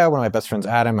people, I'm like, yeah, one of my best friends,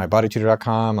 Adam,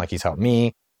 mybodytutor.com, like he's helped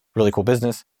me, really cool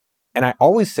business. And I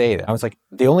always say that, I was like,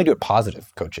 they only do it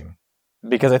positive coaching.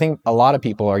 Because I think a lot of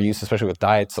people are used, especially with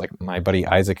diets, like my buddy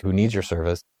Isaac, who needs your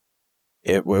service.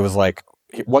 It was like,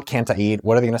 what can't I eat?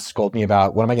 What are they going to scold me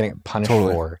about? What am I going to get punished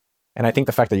for? And I think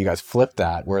the fact that you guys flipped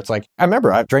that, where it's like, I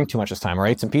remember I drank too much this time, or I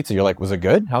ate some pizza. You're like, was it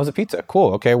good? How was the pizza?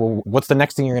 Cool. Okay. Well, what's the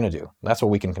next thing you're going to do? That's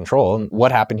what we can control. And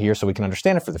what happened here so we can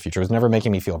understand it for the future. It was never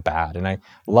making me feel bad. And I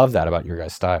love that about your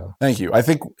guys' style. Thank you. I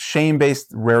think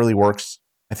shame-based rarely works.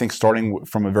 I think starting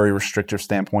from a very restrictive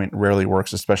standpoint rarely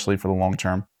works, especially for the long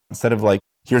term. Instead of like,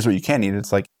 here's what you can eat,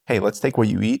 it's like, hey, let's take what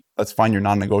you eat, let's find your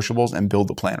non-negotiables and build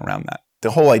a plan around that.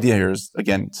 The whole idea here is,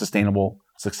 again, sustainable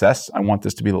success. I want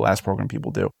this to be the last program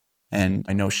people do. And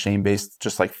I know shame-based,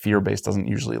 just like fear-based, doesn't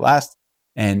usually last.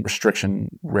 And restriction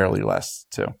rarely lasts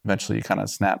too. Eventually you kind of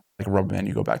snap like a rubber band,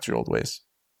 you go back to your old ways.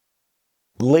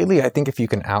 Lately, I think if you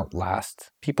can outlast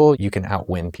people, you can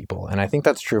outwin people. And I think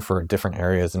that's true for different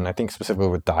areas. And I think specifically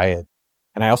with diet.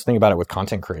 And I also think about it with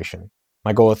content creation.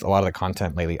 My goal with a lot of the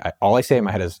content lately, all I say in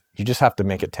my head is, you just have to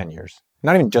make it 10 years.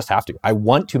 Not even just have to. I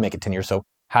want to make it 10 years. So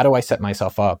how do I set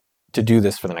myself up to do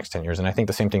this for the next 10 years? And I think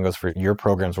the same thing goes for your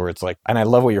programs where it's like, and I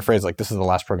love what your phrase, like, this is the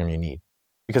last program you need.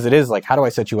 Because it is like, how do I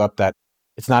set you up that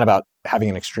It's not about having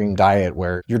an extreme diet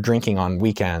where you're drinking on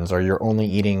weekends or you're only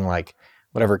eating like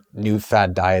whatever new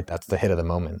fad diet that's the hit of the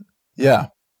moment. Yeah,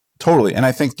 totally. And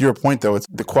I think to your point, though, it's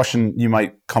the question you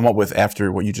might come up with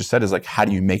after what you just said is like, how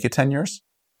do you make it 10 years?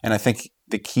 And I think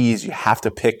the key is you have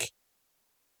to pick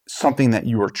something that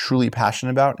you are truly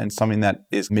passionate about and something that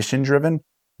is mission driven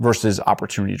versus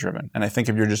opportunity driven. And I think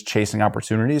if you're just chasing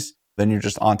opportunities, then you're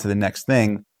just on to the next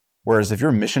thing. Whereas if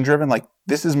you're mission driven, like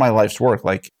this is my life's work.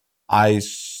 Like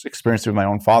experienced it with my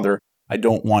own father. I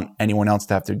don't want anyone else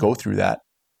to have to go through that.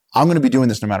 I'm going to be doing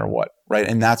this no matter what, right?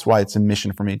 And that's why it's a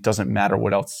mission for me. It doesn't matter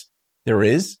what else there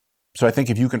is. So I think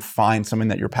if you can find something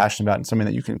that you're passionate about and something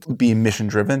that you can be mission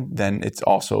driven, then it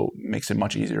also makes it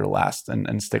much easier to last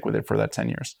and stick with it for that 10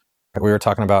 years. We were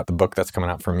talking about the book that's coming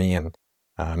out for me and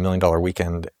 $1 Million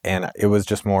Weekend. And it was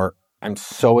just more, I'm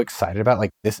so excited about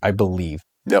like this, I believe.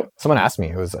 Yep. Someone asked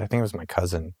me, I think it was my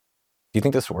cousin, do you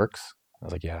think this works? I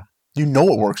was like, yeah. You know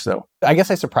it works though. I guess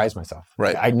I surprised myself.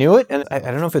 Right. I knew it. And I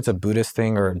don't know if it's a Buddhist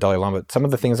thing or Dalai Lama, but some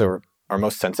of the things that are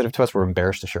most sensitive to us, we're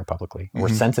embarrassed to share publicly. We're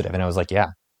sensitive. And I was like,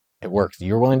 yeah, it works.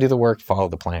 You're willing to do the work, follow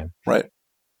the plan. Right.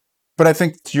 But I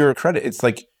think to your credit, it's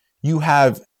like you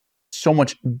have so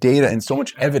much data and so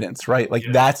much evidence, right? Like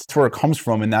that's where it comes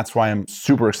from. And that's why I'm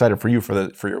super excited for you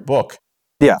for your book.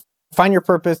 Yeah. Find your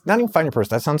purpose. Not even find your purpose.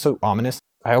 That sounds so ominous.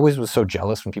 I always was so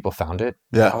jealous when people found it.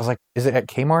 Yeah. I was like, is it at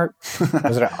Kmart?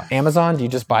 Is it at Amazon? Do you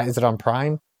just buy? Is it on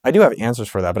Prime? I do have answers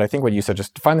for that, but I think what you said,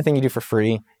 just find the thing you do for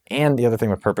free. And the other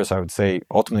thing with purpose, I would say,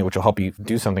 ultimately, which will help you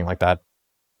do something like that,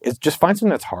 is just find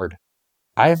something that's hard.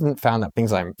 I haven't found that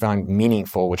things I found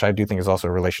meaningful, which I do think is also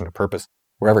a relation to purpose,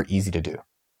 were ever easy to do.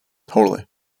 Totally.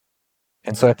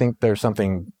 And so I think there's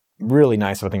something really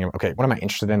nice about thinking, okay, what am I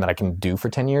interested in that I can do for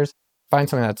 10 years? Find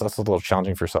something that's a little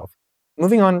challenging for yourself.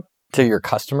 Moving on to your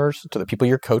customers, to the people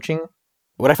you're coaching,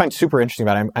 what I find super interesting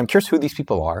about it, I'm curious who these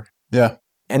people are. Yeah.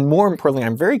 And more importantly,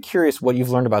 I'm very curious what you've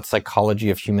learned about psychology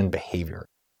of human behavior.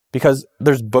 Because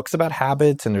there's books about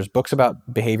habits and there's books about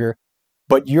behavior,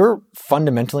 but you're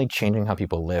fundamentally changing how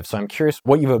people live. So I'm curious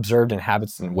what you've observed in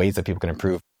habits and ways that people can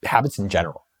improve habits in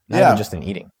general, not even just in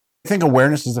eating. I think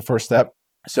awareness is the first step.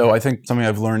 So I think something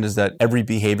I've learned is that every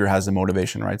behavior has a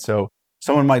motivation, right? So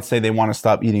someone might say they want to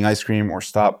stop eating ice cream or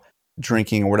stop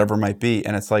drinking or whatever it might be.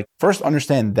 And it's like, first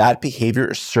understand that behavior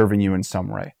is serving you in some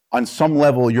way. On some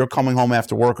level, you're coming home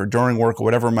after work or during work or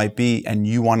whatever it might be, and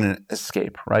you want to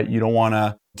escape, right? You don't want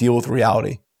to deal with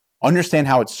reality. Understand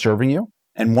how it's serving you.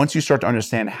 And once you start to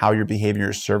understand how your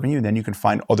behavior is serving you, then you can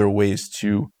find other ways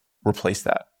to replace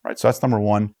that, right? So that's number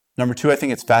one. Number two, I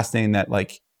think it's fascinating that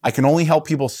like, I can only help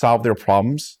people solve their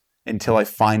problems until I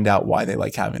find out why they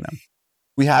like having them.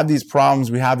 We have these problems,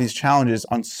 we have these challenges.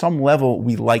 On some level,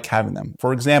 we like having them.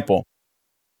 For example,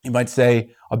 you might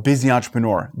say a busy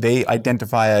entrepreneur, they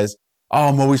identify as, oh,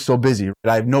 I'm always so busy,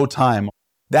 I have no time.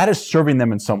 That is serving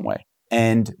them in some way.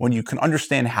 And when you can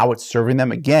understand how it's serving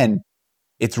them, again,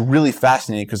 it's really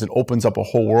fascinating because it opens up a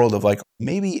whole world of like,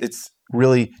 maybe it's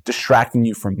really distracting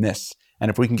you from this.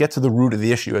 And if we can get to the root of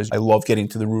the issue, as I love getting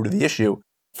to the root of the issue,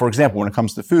 for example, when it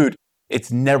comes to food, it's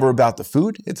never about the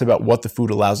food. It's about what the food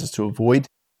allows us to avoid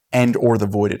and or the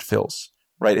void it fills,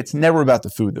 right? It's never about the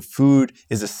food. The food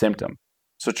is a symptom.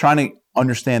 So trying to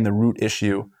understand the root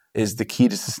issue is the key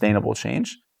to sustainable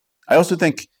change. I also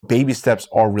think baby steps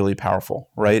are really powerful,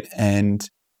 right? And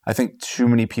I think too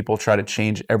many people try to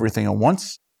change everything at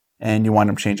once and you wind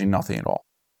up changing nothing at all.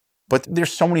 But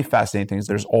there's so many fascinating things.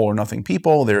 There's all or nothing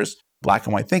people. There's black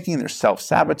and white thinking. There's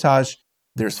self-sabotage.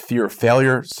 There's fear of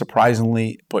failure,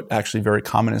 surprisingly, but actually very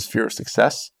common is fear of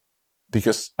success.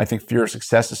 Because I think fear of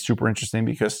success is super interesting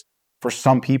because for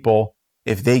some people,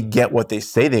 if they get what they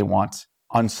say they want,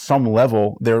 on some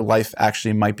level, their life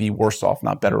actually might be worse off,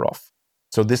 not better off.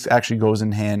 So this actually goes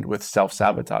in hand with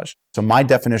self-sabotage. So my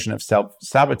definition of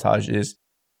self-sabotage is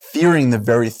fearing the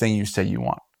very thing you say you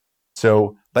want.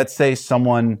 So let's say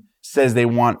someone says they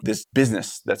want this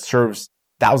business that serves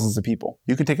thousands of people.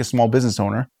 You can take a small business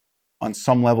owner. On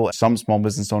some level, some small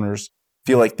business owners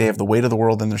feel like they have the weight of the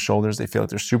world on their shoulders. They feel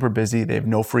like they're super busy. They have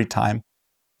no free time.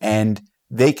 And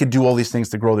they could do all these things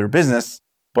to grow their business.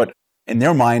 But in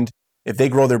their mind, if they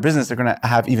grow their business, they're going to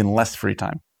have even less free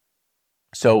time.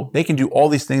 So they can do all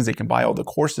these things. They can buy all the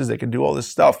courses. They can do all this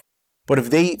stuff. But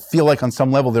if they feel like on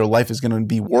some level their life is going to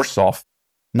be worse off,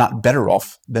 not better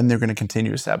off, then they're going to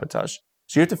continue to sabotage.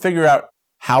 So you have to figure out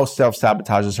how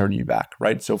self-sabotage is hurting you back,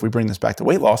 right? So if we bring this back to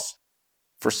weight loss,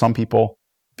 for some people,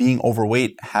 being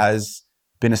overweight has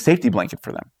been a safety blanket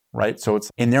for them, right? So it's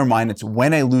in their mind, it's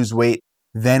when I lose weight,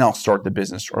 then I'll start the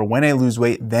business. Or when I lose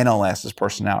weight, then I'll ask this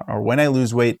person out. Or when I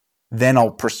lose weight, then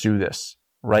I'll pursue this,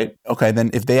 right? Okay,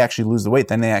 then if they actually lose the weight,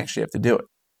 then they actually have to do it.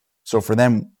 So for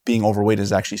them, being overweight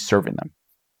is actually serving them.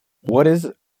 What is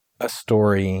a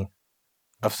story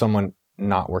of someone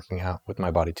not working out with My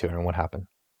Body Tutor and what happened?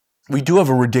 We do have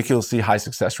a ridiculously high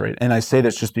success rate. And I say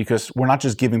this just because we're not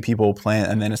just giving people a plan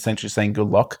and then essentially saying, good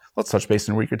luck, let's touch base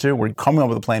in a week or two. We're coming up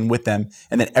with a plan with them.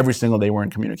 And then every single day we're in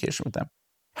communication with them.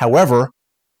 However,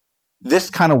 this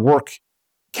kind of work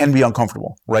can be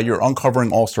uncomfortable, right? You're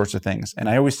uncovering all sorts of things. And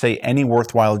I always say any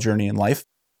worthwhile journey in life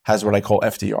has what I call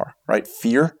FDR, right?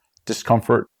 Fear,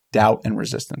 discomfort, doubt, and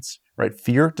resistance, right?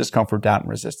 Fear, discomfort, doubt, and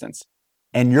resistance.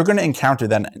 And you're going to encounter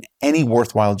that in any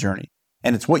worthwhile journey.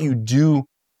 And it's what you do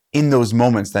in those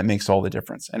moments that makes all the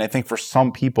difference. And I think for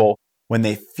some people, when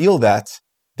they feel that,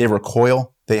 they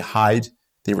recoil, they hide,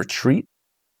 they retreat.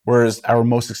 Whereas our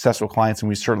most successful clients, and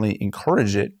we certainly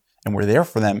encourage it, and we're there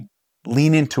for them,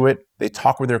 lean into it, they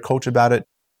talk with their coach about it,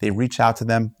 they reach out to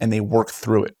them, and they work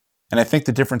through it. And I think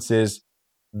the difference is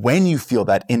when you feel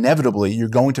that, inevitably, you're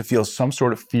going to feel some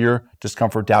sort of fear,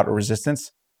 discomfort, doubt, or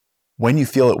resistance. When you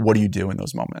feel it, what do you do in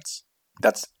those moments?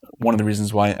 That's one of the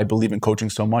reasons why I believe in coaching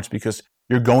so much, because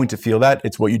you're going to feel that.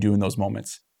 It's what you do in those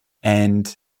moments.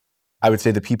 And I would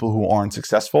say the people who aren't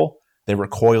successful, they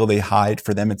recoil, they hide.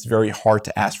 For them, it's very hard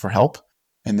to ask for help,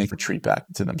 and they retreat back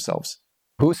to themselves.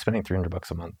 Who's spending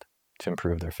 $300 a month to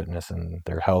improve their fitness and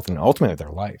their health and ultimately their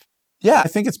life? Yeah, I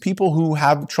think it's people who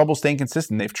have trouble staying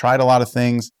consistent. They've tried a lot of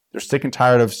things. They're sick and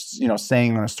tired of,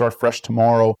 saying I'm going to start fresh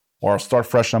tomorrow or I'll start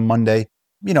fresh on Monday.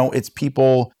 It's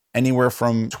people anywhere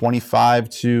from 25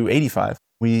 to 85.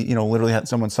 We, literally had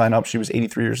someone sign up. She was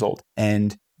 83 years old,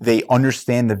 and they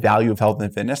understand the value of health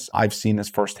and fitness. I've seen this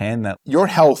firsthand, that your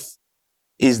health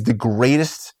is the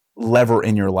greatest lever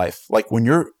in your life. Like when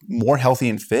you're more healthy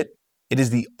and fit, it is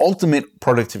the ultimate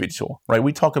productivity tool, right?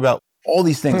 We talk about all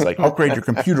these things like upgrade your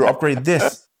computer, upgrade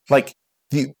this. Like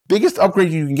the biggest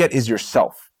upgrade you can get is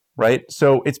yourself, right?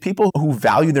 So it's people who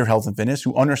value their health and fitness,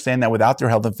 who understand that without their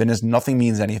health and fitness, nothing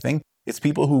means anything. It's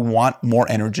people who want more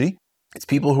energy. It's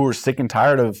people who are sick and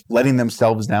tired of letting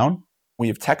themselves down. We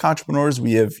have tech entrepreneurs.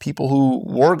 We have people who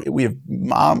work. We have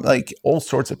all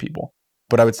sorts of people.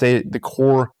 But I would say the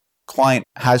core client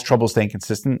has trouble staying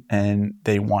consistent and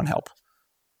they want help.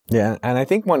 Yeah. And I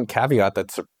think one caveat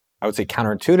that's, I would say,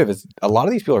 counterintuitive is a lot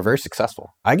of these people are very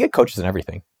successful. I get coaches in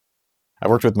everything. I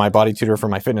worked with My Body Tutor for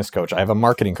my fitness coach. I have a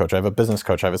marketing coach. I have a business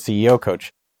coach. I have a CEO coach.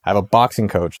 I have a boxing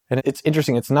coach. And it's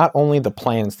interesting. It's not only the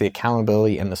plans, the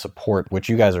accountability and the support, which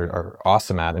you guys are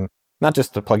awesome at. And not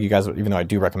just to plug you guys, even though I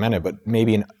do recommend it, but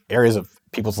maybe in areas of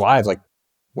people's lives, like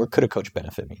where could a coach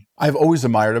benefit me? I've always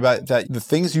admired about that. The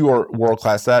things you are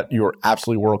world-class at, you are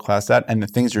absolutely world-class at. And the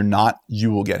things you're not, you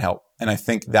will get help. And I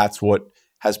think that's what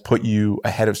has put you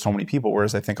ahead of so many people.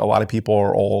 Whereas I think a lot of people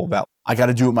are all about, I got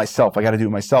to do it myself. I got to do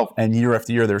it myself. And year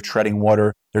after year, they're treading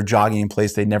water. They're jogging in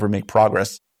place. They never make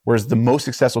progress. Whereas the most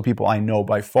successful people I know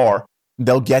by far,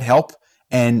 they'll get help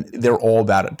and they're all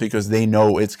about it because they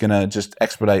know it's going to just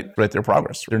expedite their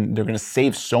progress. They're going to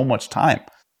save so much time.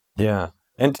 Yeah.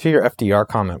 And to your FDR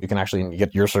comment, you can actually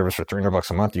get your service for $300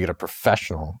 a month. You get a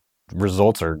professional.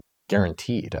 Results are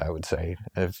guaranteed, I would say,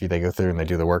 if they go through and they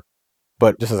do the work.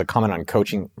 But just as a comment on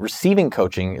coaching, receiving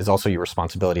coaching is also your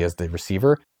responsibility as the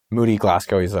receiver. Moody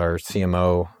Glasgow, he's our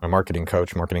CMO, a marketing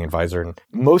coach, marketing advisor. And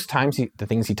most times the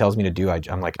things he tells me to do,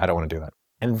 I'm like, I don't want to do that.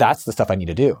 And that's the stuff I need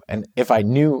to do. And if I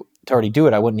knew to already do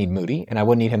it, I wouldn't need Moody and I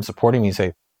wouldn't need him supporting me and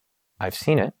say, I've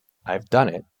seen it. I've done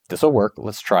it. This will work.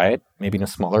 Let's try it. Maybe in a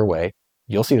smaller way.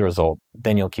 You'll see the result.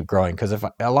 Then you'll keep growing. Because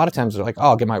a lot of times they're like, oh,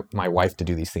 I'll get my wife to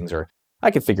do these things or I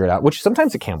can figure it out, which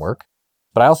sometimes it can work.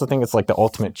 But I also think it's like the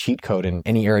ultimate cheat code in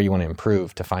any area you want to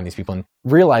improve to find these people and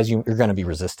realize you're going to be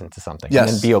resistant to something. Yes.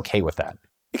 And then be okay with that.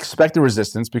 Expect the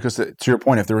resistance because to your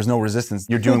point, if there was no resistance,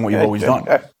 you're doing what you've always done.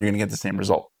 You're going to get the same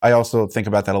result. I also think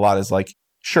about that a lot as like,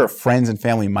 sure, friends and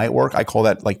family might work. I call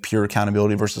that like peer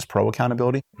accountability versus pro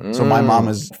accountability. So my mom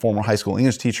is a former high school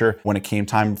English teacher. When it came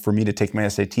time for me to take my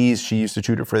SATs, she used to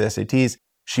tutor for the SATs.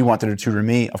 She wanted to tutor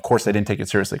me. Of course, I didn't take it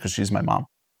seriously because she's my mom,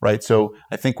 right? So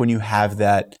I think when you have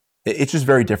that, it's just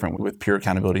very different with peer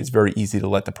accountability. It's very easy to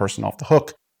let the person off the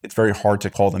hook. It's very hard to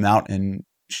call them out and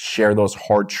share those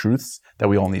hard truths that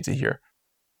we all need to hear.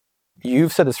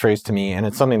 You've said this phrase to me, and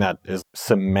it's something that is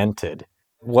cemented.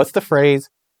 What's the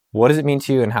phrase? What does it mean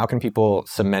to you, and how can people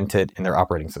cement it in their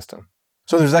operating system?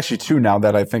 So there's actually two now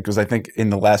that I think, because I think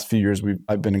in the last few years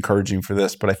I've been encouraging for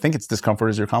this, but I think it's discomfort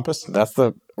is your compass. That's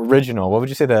the original. What would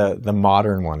you say the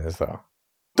modern one is, though?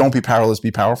 Don't be powerless,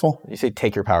 be powerful. You say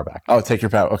take your power back. Oh, take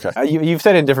your power. Okay. You've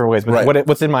said it in different ways, but right.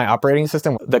 What's in my operating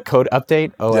system, the code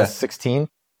update, OS 16,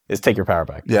 is take your power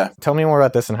back. Yeah. Tell me more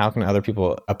about this and how can other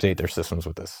people update their systems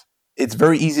with this? It's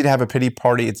very easy to have a pity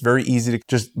party. It's very easy to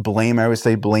just blame. I always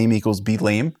say blame equals be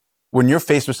lame. when you're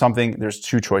faced with something, there's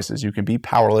two choices. You can be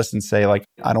powerless and say like,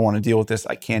 I don't want to deal with this.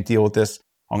 I can't deal with this.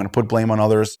 I'm going to put blame on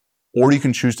others. Or you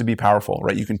can choose to be powerful,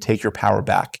 right? You can take your power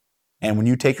back. And when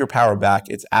you take your power back,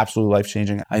 it's absolutely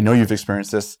life-changing. I know you've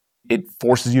experienced this. It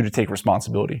forces you to take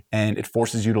responsibility, and it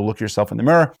forces you to look yourself in the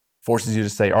mirror, forces you to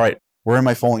say, all right, where am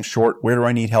I falling short? Where do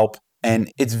I need help?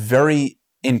 And it's very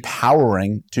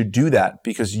empowering to do that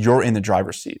because you're in the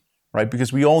driver's seat, right?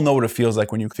 Because we all know what it feels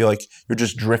like when you feel like you're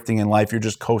just drifting in life, you're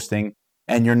just coasting,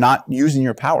 and you're not using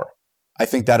your power. I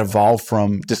think that evolved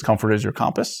from discomfort is your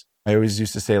compass. I always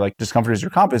used to say like discomfort is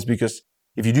your compass because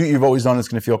if you do what you've always done, it's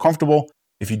going to feel comfortable.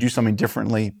 If you do something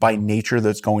differently by nature,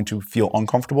 that's going to feel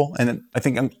uncomfortable. And I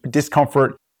think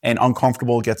discomfort and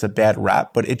uncomfortable gets a bad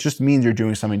rap, but it just means you're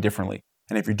doing something differently.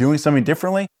 And if you're doing something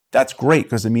differently, that's great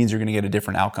because it means you're going to get a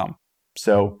different outcome.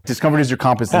 So discomfort is your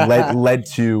compass led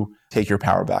to take your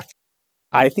power back.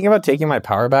 I think about taking my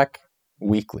power back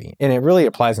weekly, and it really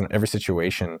applies in every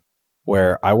situation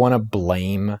where I want to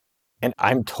blame, and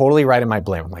I'm totally right in my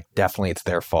blame. I'm like, definitely it's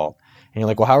their fault. And you're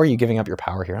like, well, how are you giving up your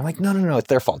power here? I'm like, no, it's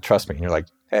their fault. Trust me. And you're like,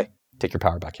 hey, take your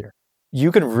power back here.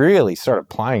 You can really start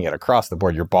applying it across the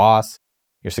board. Your boss,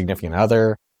 your significant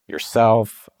other,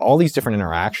 yourself, all these different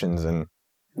interactions. And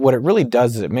what it really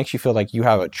does is it makes you feel like you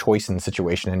have a choice in the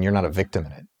situation and you're not a victim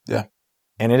in it. Yeah.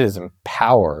 And it is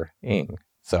empowering.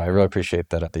 So I really appreciate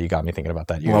that you got me thinking about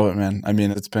that. Love it, man. I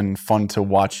mean, it's been fun to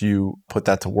watch you put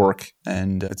that to work.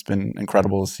 And it's been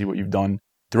incredible to see what you've done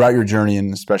throughout your journey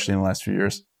and especially in the last few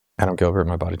years. Adam Gilbert,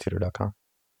 mybodytutor.com.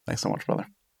 Thanks so much, brother.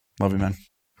 Love you, man.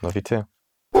 Love you too.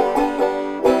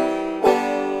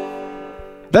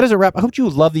 That is a wrap. I hope you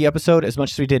loved the episode as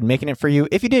much as we did making it for you.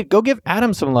 If you did, go give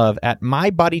Adam some love at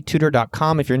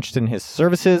mybodytutor.com if you're interested in his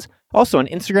services. Also on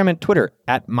Instagram and Twitter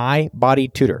at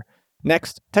mybodytutor.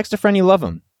 Next, text a friend you love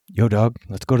him. Yo, dog,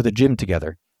 let's go to the gym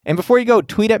together. And before you go,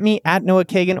 tweet at me at Noah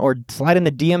Kagan or slide in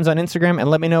the DMs on Instagram and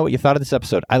let me know what you thought of this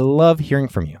episode. I love hearing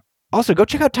from you. Also, go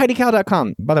check out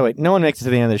tidycow.com. By the way, no one makes it to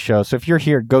the end of the show, so if you're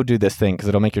here, go do this thing because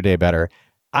it'll make your day better.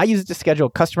 I use it to schedule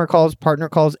customer calls, partner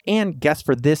calls, and guests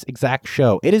for this exact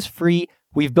show. It is free.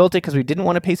 We've built it because we didn't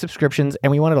want to pay subscriptions,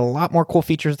 and we wanted a lot more cool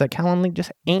features that Calendly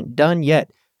just ain't done yet.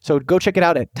 So go check it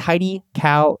out at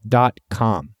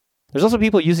tidycow.com. There's also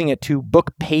people using it to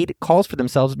book paid calls for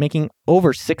themselves, making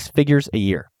over 6 figures a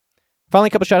year. Finally, a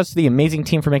couple shout outs to the amazing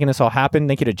team for making this all happen.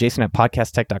 Thank you to Jason at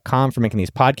podcasttech.com for making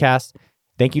these podcasts.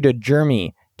 Thank you to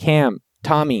Jeremy, Cam,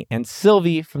 Tommy, and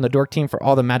Sylvie from the Dork team for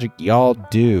all the magic y'all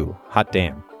do. Hot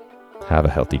damn. Have a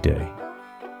healthy day.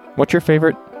 What's your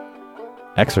favorite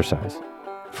exercise?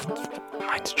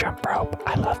 Mine's jump rope.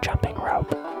 I love jumping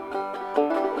rope.